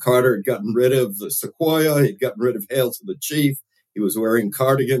 You know, Carter had gotten rid of the Sequoia. He'd gotten rid of Hail to the Chief. He was wearing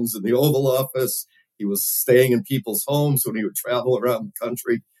cardigans in the Oval Office. He was staying in people's homes when he would travel around the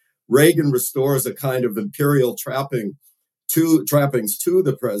country. Reagan restores a kind of imperial trappings to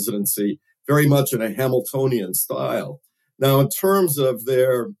the presidency, very much in a Hamiltonian style. Now, in terms of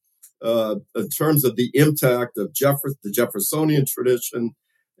the impact of the Jeffersonian tradition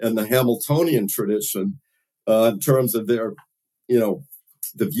and the Hamiltonian tradition, in terms of their,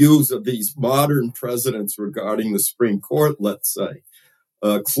 the views of these modern presidents regarding the Supreme Court, let's say.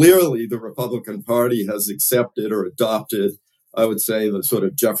 Clearly, the Republican Party has accepted or adopted, I would say, the sort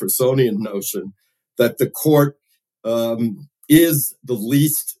of Jeffersonian notion that the court is the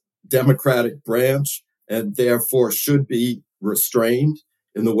least democratic branch and therefore should be restrained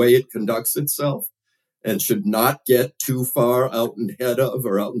in the way it conducts itself and should not get too far out ahead of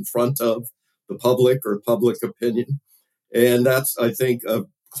or out in front of the public or public opinion. And that's, I think, a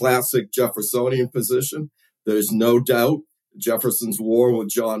classic Jeffersonian position. There's no doubt Jefferson's war with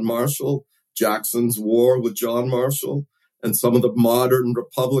John Marshall, Jackson's war with John Marshall, and some of the modern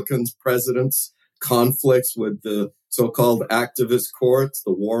Republican presidents' conflicts with the so-called activist courts,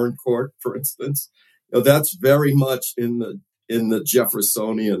 the Warren Court, for instance. That's very much in the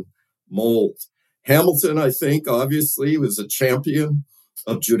Jeffersonian mold. Hamilton, I think, obviously was a champion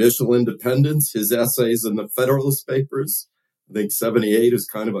of judicial independence. His essays in the Federalist Papers, I think 78 is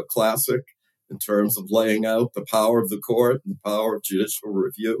kind of a classic in terms of laying out the power of the court and the power of judicial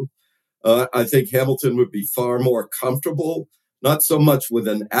review. I think Hamilton would be far more comfortable, not so much with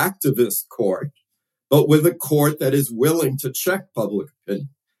an activist court, but with a court that is willing to check public opinion,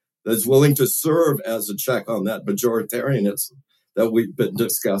 that is willing to serve as a check on that majoritarianism that we've been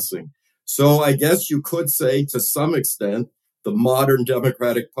discussing. So I guess you could say, to some extent, the modern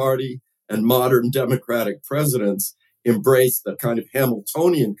Democratic Party and modern Democratic presidents embrace the kind of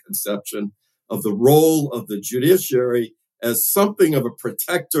Hamiltonian conception of the role of the judiciary as something of a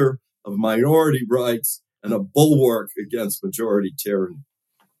protector of minority rights and a bulwark against majority tyranny.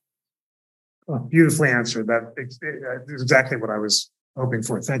 Well, beautifully answered. That is exactly what I was hoping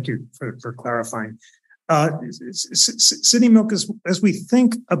for. Thank you for clarifying. Sydney Milk, as we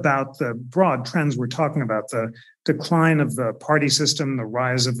think about the broad trends we're talking about, the decline of the party system, the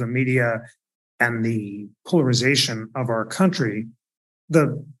rise of the media, and the polarization of our country,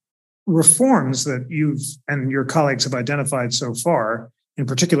 the reforms that you've and your colleagues have identified so far, in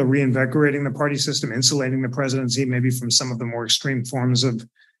particular reinvigorating the party system, insulating the presidency maybe from some of the more extreme forms of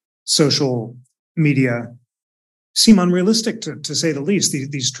social media, seem unrealistic to say the least.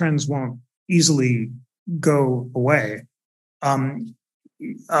 These trends won't easily go away. Are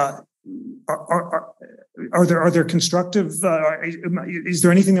there constructive? Is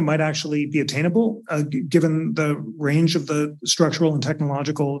there anything that might actually be attainable given the range of the structural and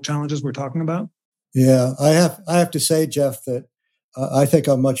technological challenges we're talking about? Yeah, I have to say, Jeff, that I think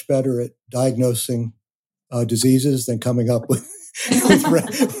I'm much better at diagnosing diseases than coming up with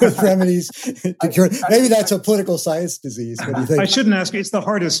remedies to cure. Maybe that's a political science disease. What do you think? I shouldn't ask you. It's the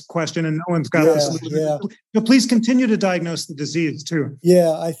hardest question, and no one's got a solution. Yeah. So please continue to diagnose the disease too.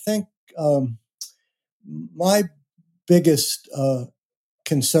 Yeah, I think my biggest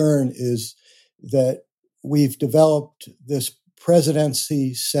concern is that we've developed this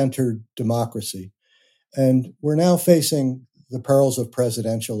presidency-centered democracy, and we're now facing the perils of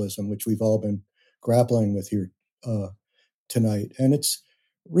presidentialism, which we've all been grappling with here tonight. And it's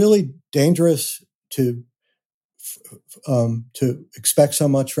really dangerous to expect so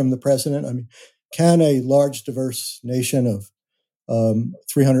much from the president. I mean, can a large, diverse nation of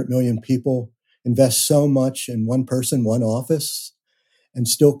 300 million people invest so much in one person, one office, and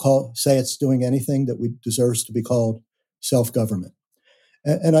still say it's doing anything that deserves to be called self-government?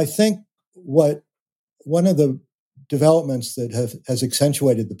 And I think one of the developments that has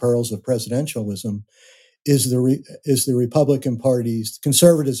accentuated the perils of presidentialism is the Republican Party's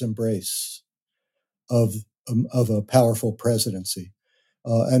conservatives' embrace of a powerful presidency,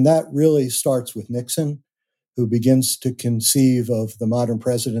 and that really starts with Nixon, who begins to conceive of the modern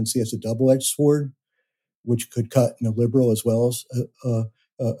presidency as a double-edged sword, which could cut in a liberal as well as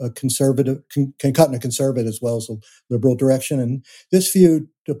a conservative, can cut in a conservative as well as a liberal direction. And this view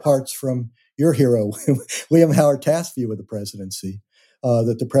departs from your hero, William Howard Taft's view of the presidency,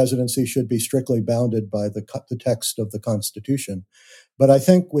 that the presidency should be strictly bounded by the text of the Constitution. But I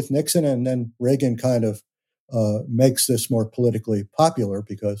think with Nixon and then Reagan kind of makes this more politically popular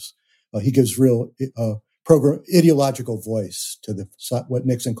because he gives real ideological voice to what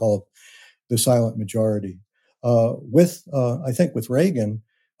Nixon called the silent majority. I think with Reagan,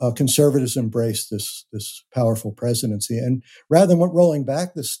 conservatives embraced this powerful presidency. And rather than rolling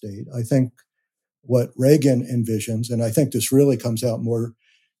back the state, I think what Reagan envisions, and I think this really comes out more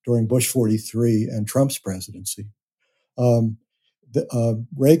during Bush 43 and Trump's presidency,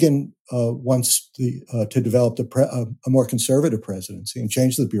 Reagan wants to develop a more conservative presidency and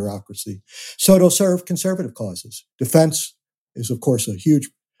change the bureaucracy so it'll serve conservative causes. Defense is, of course, a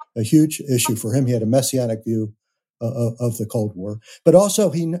huge issue for him. He had a messianic view of the Cold War, but also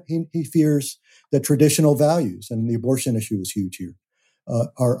he fears that traditional values, and the abortion issue is huge here,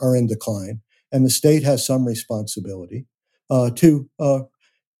 are in decline, and the state has some responsibility to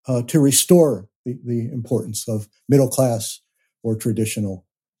restore the importance of middle class or traditional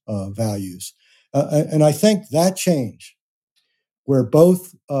values. And I think that change, where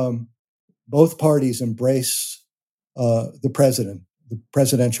both parties embrace the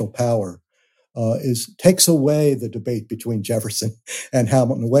presidential power, takes away the debate between Jefferson and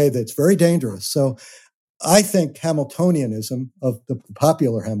Hamilton in a way that's very dangerous. So I think Hamiltonianism, of the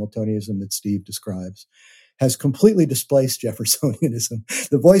popular Hamiltonianism that Steve describes, has completely displaced Jeffersonianism.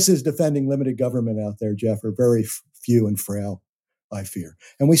 The voices defending limited government out there, Jeff, are very few and frail, I fear.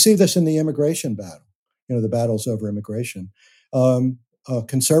 And we see this in the immigration battle, the battles over immigration.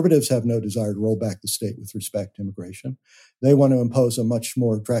 Conservatives have no desire to roll back the state with respect to immigration. They want to impose a much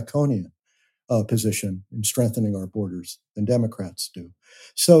more draconian position in strengthening our borders than Democrats do.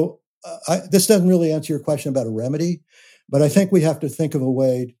 So this doesn't really answer your question about a remedy, but I think we have to think of a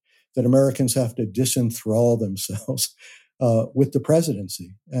way that Americans have to disenthrall themselves with the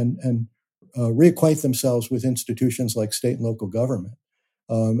presidency and reacquaint themselves with institutions like state and local government.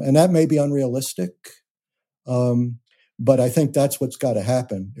 And that may be unrealistic, but I think that's what's got to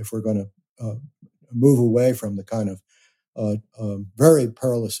happen if we're going to move away from the kind of very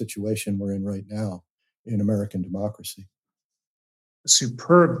perilous situation we're in right now in American democracy. A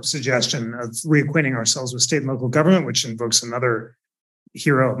superb suggestion of reacquainting ourselves with state and local government, which invokes another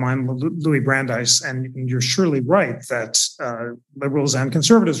hero of mine, Louis Brandeis. And you're surely right that liberals and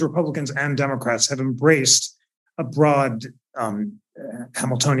conservatives, Republicans and Democrats have embraced a broad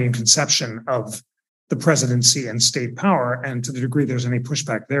Hamiltonian conception of the presidency and state power. And to the degree there's any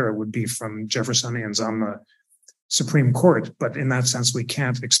pushback there, it would be from Jeffersonians on the Supreme Court. But in that sense, we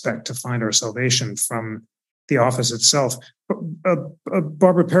can't expect to find our salvation from the office itself.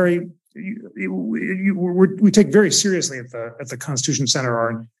 Barbara Perry, we take very seriously at the Constitution Center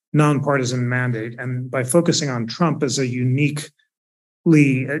our nonpartisan mandate, and by focusing on Trump as a unique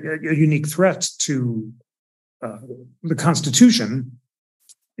threat to the Constitution,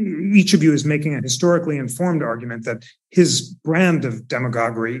 each of you is making a historically informed argument that his brand of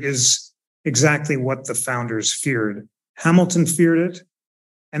demagoguery is exactly what the founders feared. Hamilton feared it.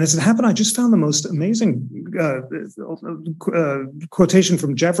 And as it happened, I just found the most amazing quotation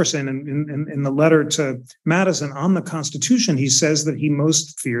from Jefferson in the letter to Madison on the Constitution. He says that he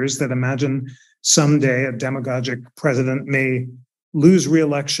most fears that imagine someday a demagogic president may lose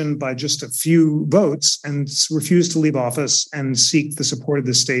re-election by just a few votes and refuse to leave office and seek the support of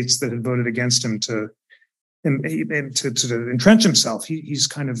the states that had voted against him to entrench himself. He's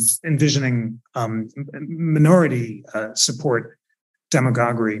kind of envisioning minority support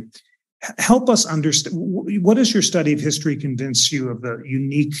demagoguery. Help us understand, what does your study of history convince you of the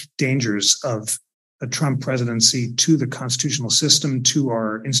unique dangers of a Trump presidency to the constitutional system, to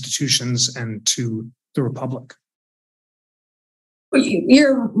our institutions, and to the republic? Well,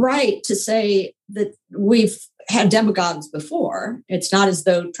 you're right to say that we've had demagogues before. It's not as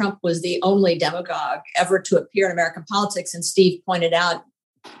though Trump was the only demagogue ever to appear in American politics. And Steve pointed out,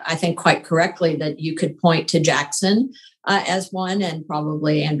 I think quite correctly, that you could point to Jackson as one, and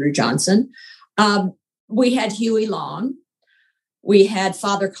probably Andrew Johnson. We had Huey Long. We had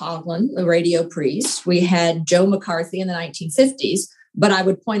Father Coughlin, the radio priest. We had Joe McCarthy in the 1950s. But I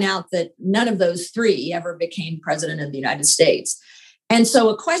would point out that none of those three ever became president of the United States. And so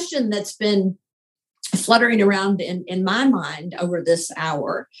a question that's been fluttering around in my mind over this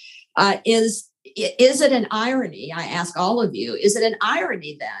hour is it an irony? I ask all of you, is it an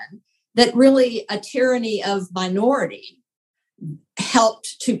irony then that really a tyranny of minority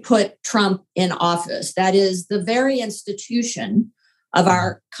helped to put Trump in office? That is the very institution of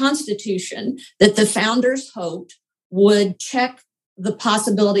our Constitution that the founders hoped would check the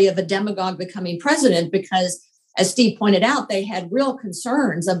possibility of a demagogue becoming president, because, as Steve pointed out, they had real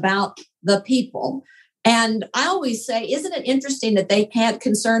concerns about the people. And I always say, isn't it interesting that they had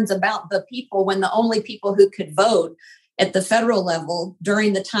concerns about the people when the only people who could vote at the federal level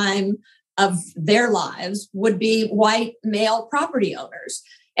during the time of their lives would be white male property owners?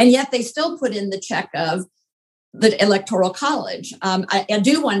 And yet they still put in the check of the Electoral College. I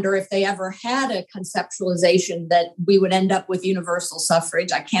do wonder if they ever had a conceptualization that we would end up with universal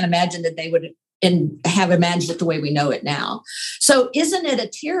suffrage. I can't imagine that they would have imagined it the way we know it now. So isn't it a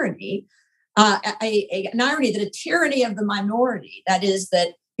tyranny, an irony that a tyranny of the minority, that is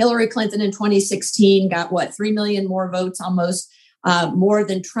that Hillary Clinton in 2016 got 3 million more votes, almost more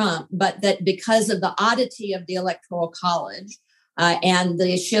than Trump, but that because of the oddity of the Electoral College and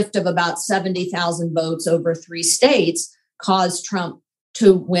the shift of about 70,000 votes over 3 states caused Trump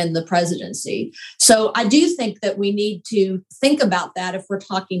to win the presidency. So I do think that we need to think about that if we're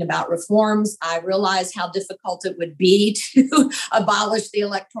talking about reforms. I realize how difficult it would be to abolish the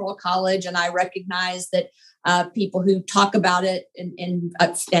Electoral College, and I recognize that people who talk about it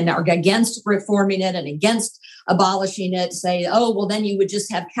and are against reforming it and against abolishing it say, oh, well, then you would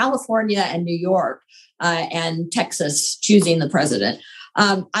just have California and New York and Texas choosing the president.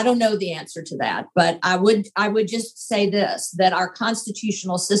 I don't know the answer to that, but I would just say this, that our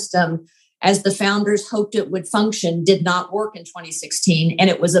constitutional system, as the founders hoped it would function, did not work in 2016, and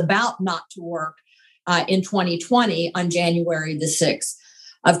it was about not to work in 2020 on January the 6th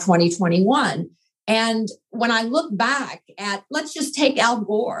of 2021. And when I look back at, let's just take Al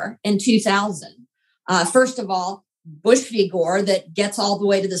Gore in 2000. First of all, Bush v. Gore, that gets all the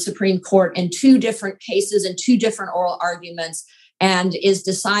way to the Supreme Court in 2 different cases and 2 different oral arguments, and is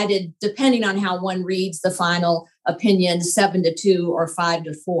decided, depending on how one reads the final opinion, 7-2 or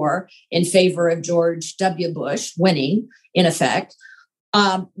 5-4 in favor of George W. Bush winning, in effect,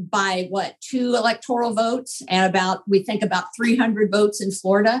 by 2 electoral votes and we think about 300 votes in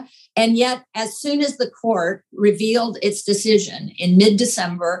Florida. And yet, as soon as the court revealed its decision in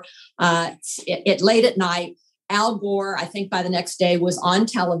mid-December, late at night, Al Gore, I think by the next day, was on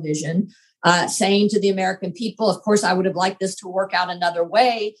television saying to the American people, of course, I would have liked this to work out another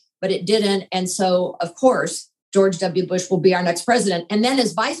way, but it didn't. And so, of course, George W. Bush will be our next president. And then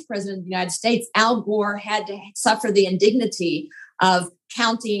as vice president of the United States, Al Gore had to suffer the indignity of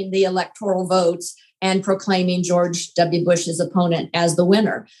counting the electoral votes and proclaiming George W. Bush's opponent as the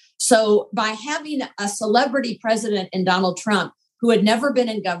winner. So by having a celebrity president in Donald Trump, who had never been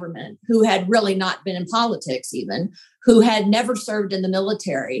in government, who had really not been in politics even, who had never served in the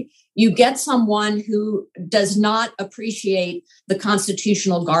military, you get someone who does not appreciate the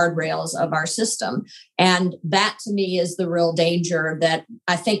constitutional guardrails of our system. And that, to me, is the real danger that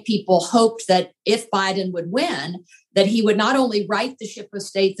I think people hoped that if Biden would win, that he would not only right the ship of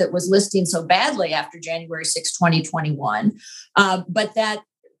state that was listing so badly after January 6, 2021, but that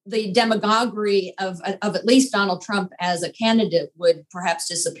the demagoguery of at least Donald Trump as a candidate would perhaps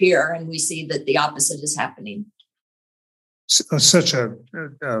disappear. And we see that the opposite is happening. Such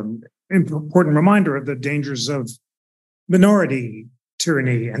an important reminder of the dangers of minority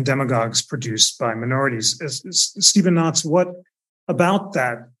tyranny and demagogues produced by minorities. Stephen Knotts, what about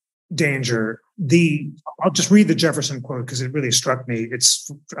that danger? I'll just read the Jefferson quote because it really struck me. It's,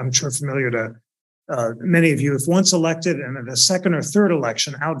 I'm sure, familiar to many of you. If once elected and at a second or third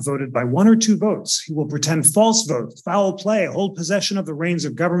election outvoted by 1 or 2 votes, he will pretend false votes, foul play, hold possession of the reins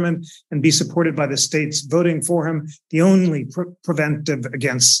of government, and be supported by the states voting for him. The only preventive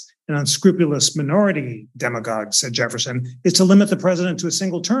against an unscrupulous minority demagogue, said Jefferson, is to limit the president to a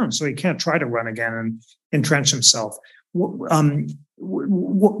single term so he can't try to run again and entrench himself.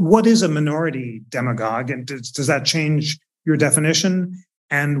 What is a minority demagogue, and does that change your definition?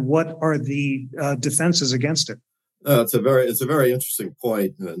 And what are the defenses against it? It's a very interesting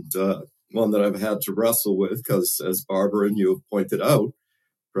point, and one that I've had to wrestle with because, as Barbara and you have pointed out,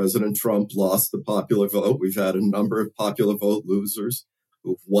 President Trump lost the popular vote. We've had a number of popular vote losers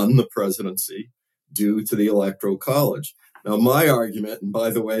who've won the presidency due to the Electoral College. Now, my argument, and by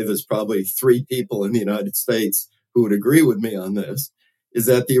the way, there's probably 3 people in the United States who would agree with me on this, is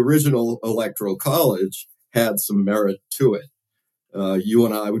that the original Electoral College had some merit to it. You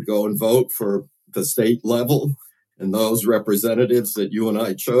and I would go and vote for the state level, and those representatives that you and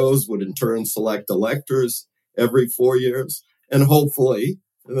I chose would in turn select electors every 4 years. And hopefully,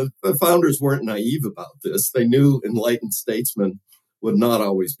 the founders weren't naive about this. They knew enlightened statesmen would not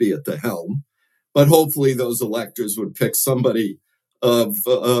always be at the helm, but hopefully those electors would pick somebody of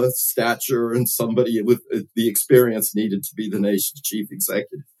stature and somebody with the experience needed to be the nation's chief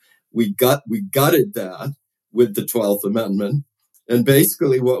executive. We gutted that with the 12th Amendment. And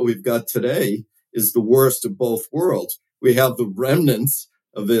basically what we've got today is the worst of both worlds. We have the remnants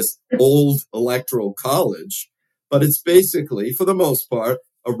of this old electoral college, but it's basically, for the most part,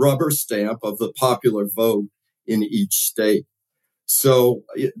 a rubber stamp of the popular vote in each state. So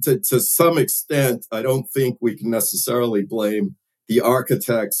to some extent, I don't think we can necessarily blame the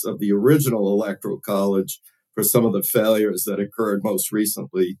architects of the original electoral college for some of the failures that occurred most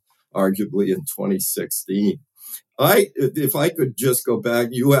recently, arguably in 2016. If I could just go back,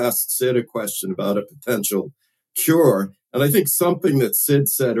 you asked Sid a question about a potential cure. And I think something that Sid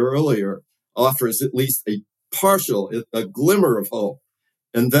said earlier offers at least a glimmer of hope.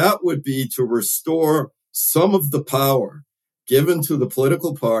 And that would be to restore some of the power given to the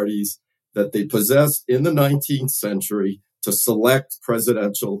political parties that they possessed in the 19th century to select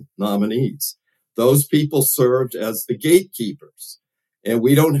presidential nominees. Those people served as the gatekeepers. And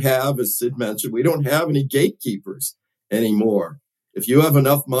we don't have, as Sid mentioned, we don't have any gatekeepers anymore. If you have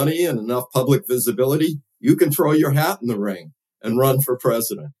enough money and enough public visibility, you can throw your hat in the ring and run for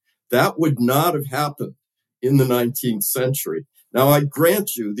president. That would not have happened in the 19th century. Now, I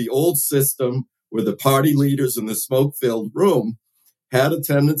grant you the old system where the party leaders in the smoke-filled room had a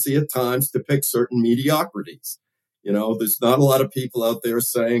tendency at times to pick certain mediocrities. You know, there's not a lot of people out there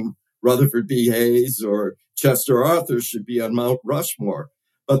saying Rutherford B. Hayes or Chester Arthur should be on Mount Rushmore.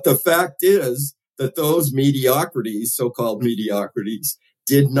 But the fact is that those mediocrities, so-called mediocrities,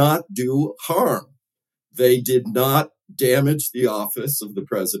 did not do harm. They did not damage the office of the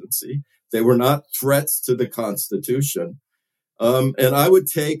presidency. They were not threats to the Constitution. And I would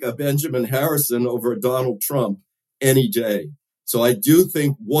take a Benjamin Harrison over a Donald Trump any day. So I do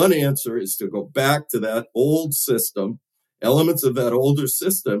think one answer is to go back to that old system elements of that older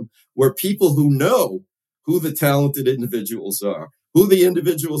system where people who know who the talented individuals are, who the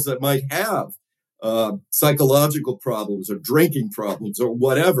individuals that might have psychological problems or drinking problems or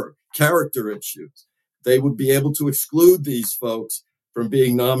whatever, character issues, they would be able to exclude these folks from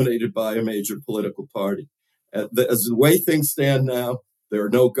being nominated by a major political party. As the way things stand now, there are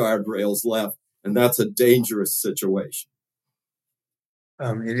no guardrails left, and that's a dangerous situation.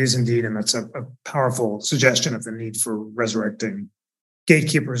 It is indeed, and that's a powerful suggestion of the need for resurrecting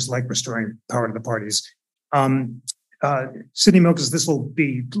gatekeepers, like restoring power to the parties. Sidney Milkes, this will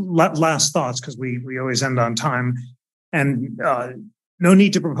be last thoughts because we always end on time, and no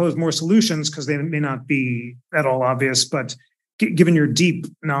need to propose more solutions because they may not be at all obvious. But given your deep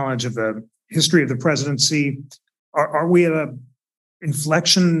knowledge of the history of the presidency, are we at a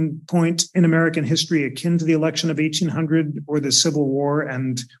inflection point in American history akin to the election of 1800 or the Civil War,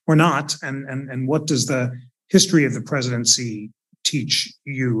 or not? And what does the history of the presidency teach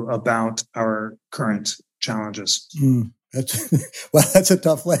you about our current challenges? That's a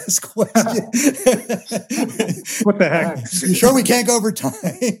tough last question. What the heck? You sure we can't go over time?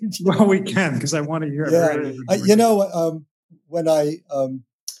 Well, we can, because I want to hear it. When I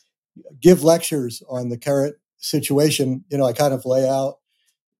give lectures on the current situation, I kind of lay out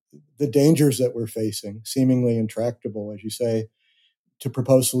the dangers that we're facing, seemingly intractable, as you say. To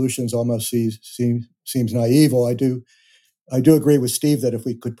propose solutions almost seems naive. Well, I do agree with Steve that if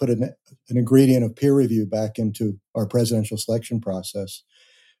we could put an ingredient of peer review back into our presidential selection process,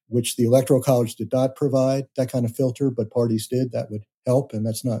 which the Electoral College did not provide, that kind of filter, but parties did, that would help. And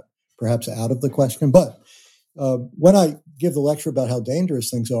that's not perhaps out of the question. But when I give the lecture about how dangerous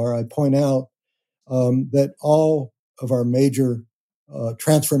things are, I point out that all of our major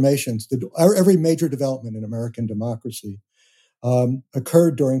transformations, every major development in American democracy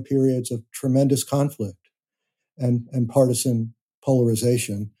occurred during periods of tremendous conflict and partisan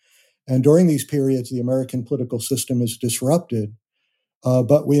polarization. And during these periods, the American political system is disrupted,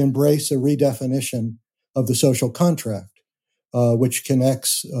 but we embrace a redefinition of the social contract, which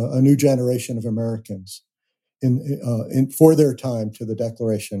connects a new generation of Americans for their time to the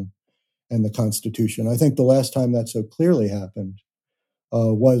Declaration and the Constitution. I think the last time that so clearly happened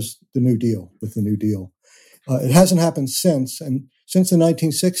was the New Deal, with the New Deal. It hasn't happened since. And since the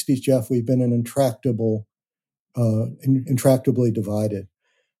 1960s, Jeff, we've been intractably divided.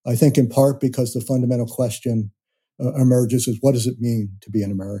 I think in part because the fundamental question emerges is, what does it mean to be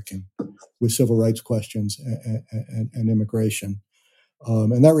an American, with civil rights questions and immigration?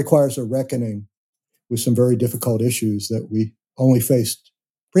 And that requires a reckoning with some very difficult issues that we only faced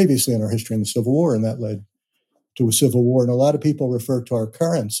previously in our history in the Civil War, and that led to a civil war. And a lot of people refer to our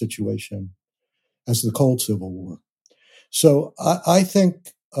current situation as the Cold Civil War. So I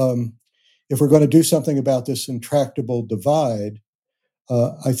think if we're going to do something about this intractable divide,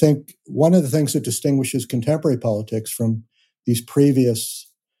 I think one of the things that distinguishes contemporary politics from these previous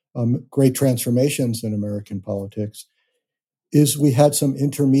great transformations in American politics is we had some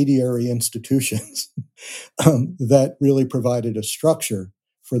intermediary institutions that really provided a structure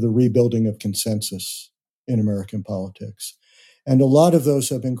for the rebuilding of consensus in American politics. And a lot of those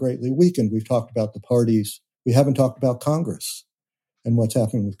have been greatly weakened. We've talked about the parties. We haven't talked about Congress and what's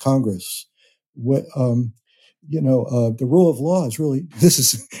happening with Congress. The rule of law is really,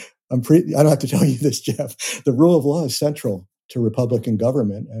 I don't have to tell you this, Jeff. The rule of law is central to Republican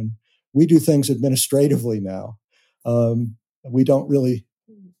government, and we do things administratively now. We don't really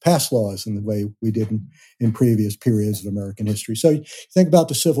pass laws in the way we did in previous periods of American history. So you think about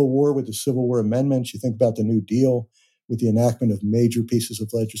the Civil War with the Civil War amendments. You think about the New Deal with the enactment of major pieces of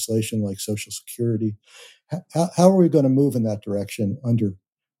legislation like Social Security. How are we going to move in that direction under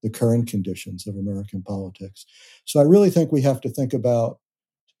the current conditions of American politics? So I really think we have to think about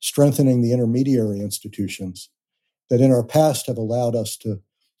strengthening the intermediary institutions that in our past have allowed us to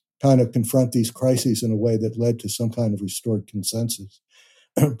kind of confront these crises in a way that led to some kind of restored consensus.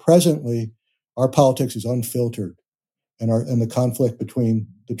 Presently, our politics is unfiltered, and the conflict between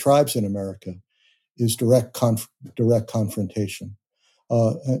the tribes in America is direct confrontation.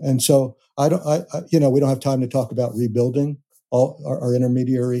 And so we don't have time to talk about rebuilding all our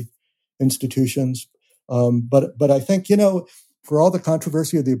intermediary institutions. But I think, for all the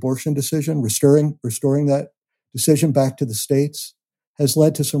controversy of the abortion decision, restoring that decision back to the states has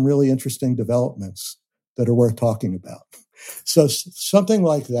led to some really interesting developments that are worth talking about. So something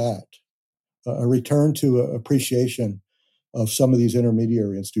like that, a return to appreciation of some of these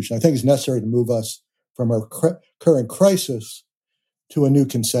intermediary institutions, I think is necessary to move us from our current crisis to a new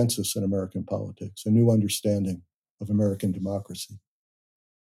consensus in American politics, a new understanding of American democracy.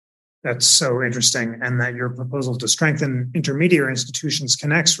 That's so interesting. And that your proposal to strengthen intermediary institutions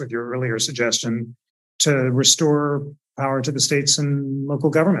connects with your earlier suggestion to restore power to the states and local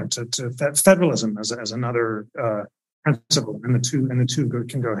government, to federalism as another principle. And the two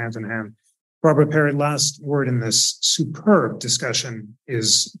can go hand in hand. Barbara Perry, last word in this superb discussion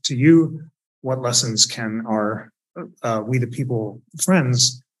is to you. What lessons can our we the people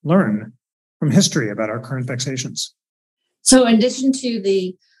friends learn from history about our current vexations? So in addition to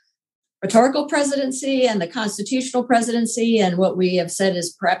the rhetorical presidency and the constitutional presidency and what we have said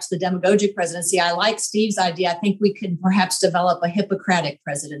is perhaps the demagogic presidency, I like Steve's idea. I think we could perhaps develop a Hippocratic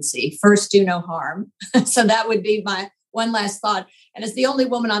presidency. First, do no harm. So that would be my one last thought. And as the only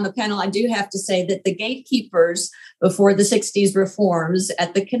woman on the panel, I do have to say that the gatekeepers before the 60s reforms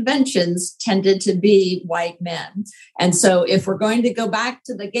at the conventions tended to be white men. And so if we're going to go back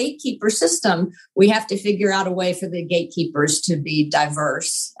to the gatekeeper system, we have to figure out a way for the gatekeepers to be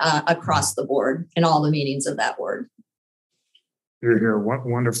diverse across the board in all the meanings of that word. You're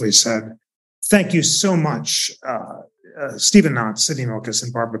wonderfully said. Thank you so much, Stephen Knott, Sidney Milkis,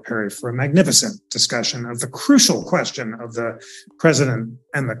 and Barbara Perry for a magnificent discussion of the crucial question of the president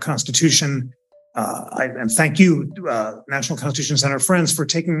and the Constitution. And thank you, National Constitution Center friends, for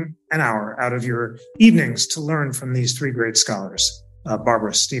taking an hour out of your evenings to learn from these three great scholars,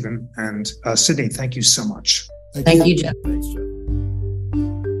 Barbara, Stephen, and Sidney. Thank you so much. Thank you, Jeff. Thanks, Jeff.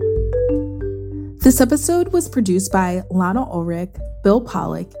 This episode was produced by Lana Ulrich, Bill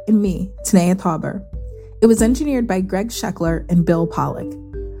Pollack, and me, Tanea Tauber. It was engineered by Greg Scheckler and Bill Pollack.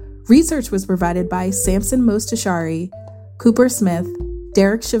 Research was provided by Samson Mostashari, Cooper Smith,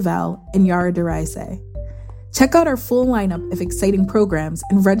 Derek Chevelle, and Yara DeRice. Check out our full lineup of exciting programs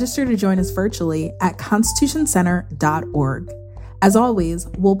and register to join us virtually at constitutioncenter.org. As always,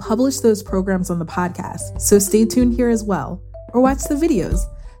 we'll publish those programs on the podcast, so stay tuned here as well, or watch the videos.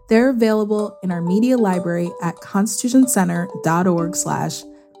 They're available in our media library at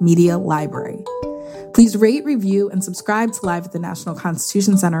constitutioncenter.org/media library. Please rate, review, and subscribe to Live at the National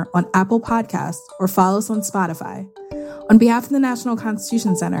Constitution Center on Apple Podcasts or follow us on Spotify. On behalf of the National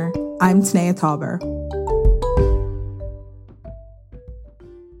Constitution Center, I'm Tanea Tauber.